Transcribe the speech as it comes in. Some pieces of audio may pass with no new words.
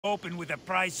Open with a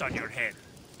price on your head.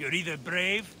 You're either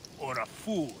brave or a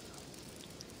fool.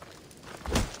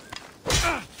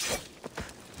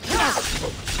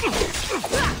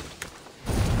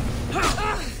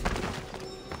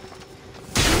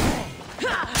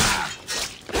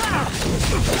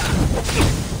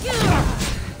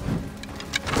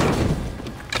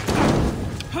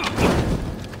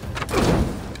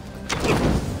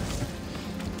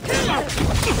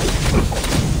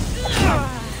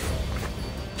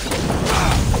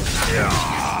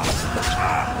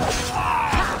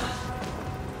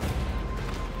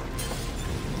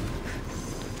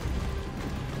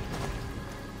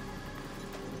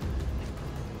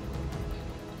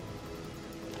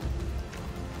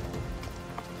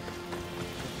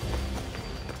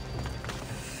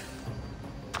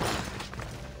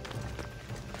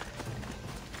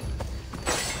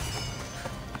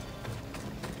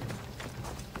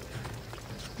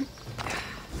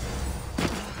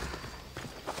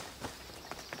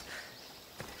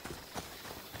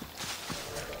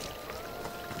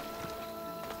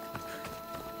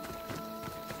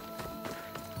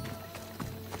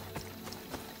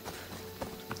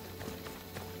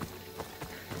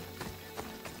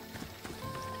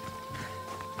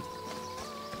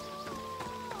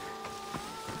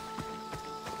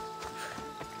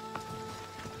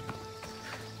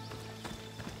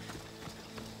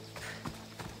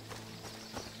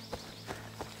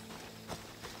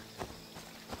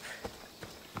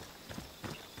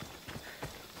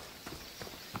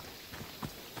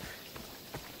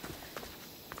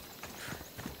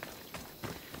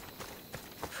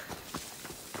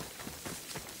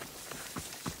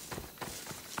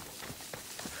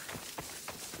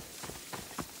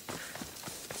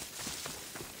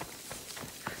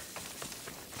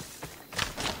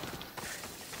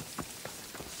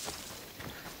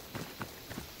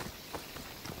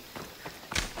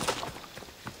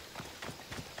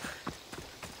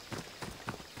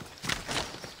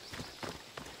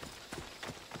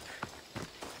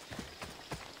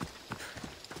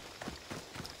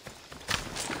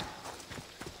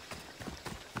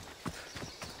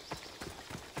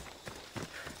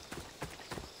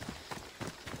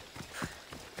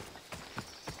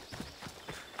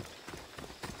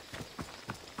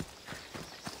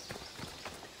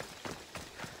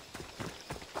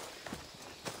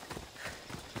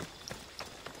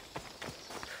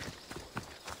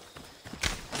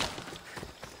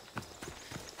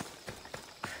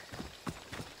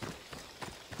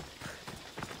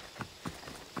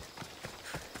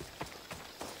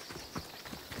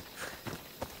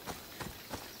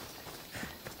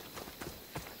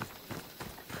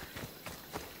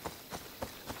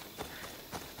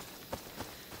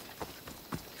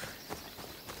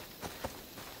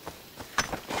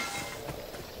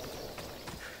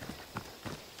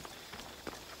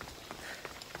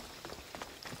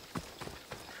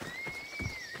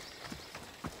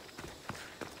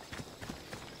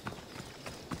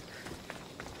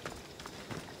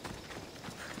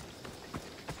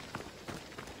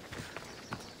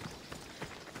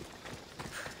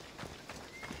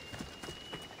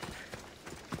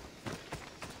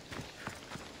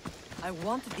 I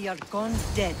want the Archons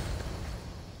dead.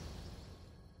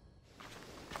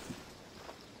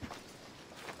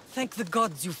 Thank the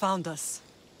gods you found us.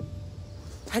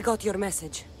 I got your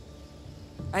message.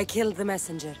 I killed the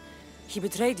messenger. He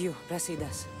betrayed you,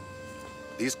 Brasidas.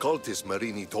 These cultists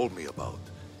Marini told me about.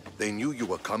 They knew you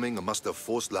were coming and must have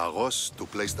forced Lagos to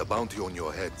place the bounty on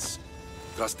your heads.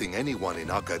 Trusting anyone in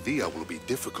Arcadia will be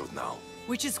difficult now.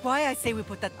 Which is why I say we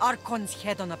put that Archon's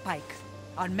head on a pike.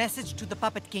 Our message to the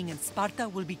Puppet King in Sparta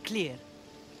will be clear.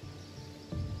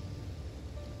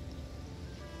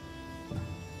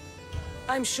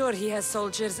 I'm sure he has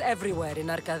soldiers everywhere in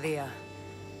Arcadia.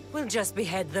 We'll just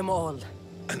behead them all.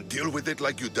 And deal with it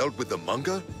like you dealt with the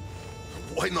manga?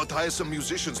 Why not hire some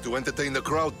musicians to entertain the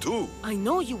crowd too? I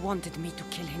know you wanted me to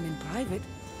kill him in private,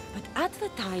 but at the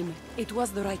time, it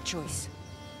was the right choice.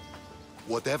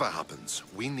 Whatever happens,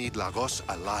 we need Lagos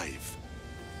alive.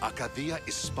 Arcadia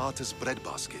is Sparta's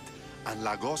breadbasket, and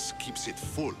Lagos keeps it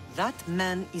full. That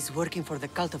man is working for the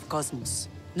cult of Cosmos,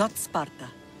 not Sparta.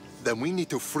 Then we need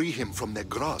to free him from their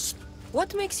grasp.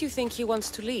 What makes you think he wants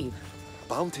to leave?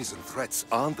 Bounties and threats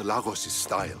aren't Lagos'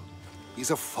 style. He's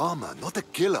a farmer, not a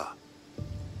killer.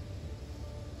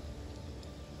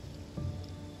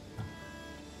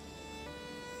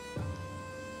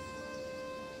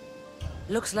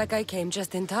 Looks like I came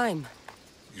just in time.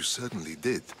 You certainly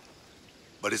did.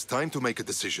 But it's time to make a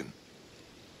decision.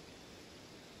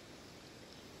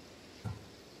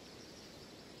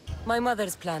 My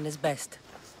mother's plan is best.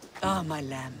 Ah, my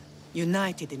lamb.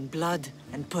 united in blood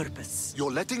and purpose.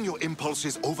 You're letting your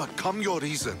impulses overcome your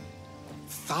reason.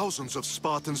 Thousands of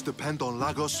Spartans depend on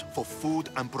Lagos for food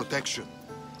and protection.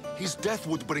 His death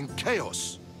would bring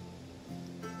chaos.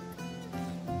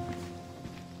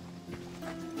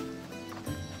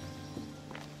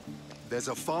 There's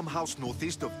a farmhouse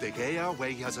northeast of Degea where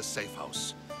he has a safe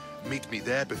house. Meet me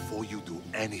there before you do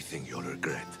anything you'll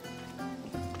regret.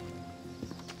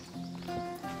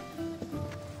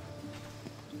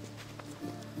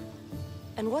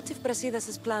 And what if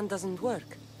Brasidas' plan doesn't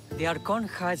work? The Archon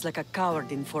hides like a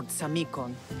coward in Fort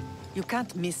Samikon. You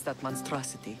can't miss that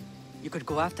monstrosity. You could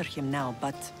go after him now,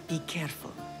 but be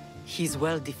careful. He's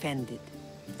well defended.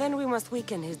 Then we must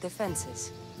weaken his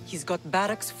defenses. He's got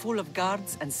barracks full of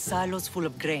guards and silos full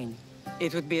of grain.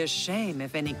 It would be a shame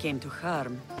if any came to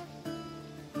harm.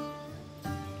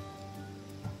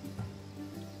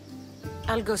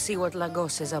 I'll go see what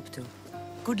Lagos is up to.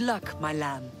 Good luck, my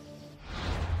lamb.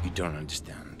 You don't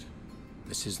understand.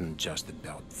 This isn't just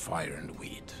about fire and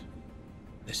weed.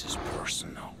 This is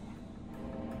personal.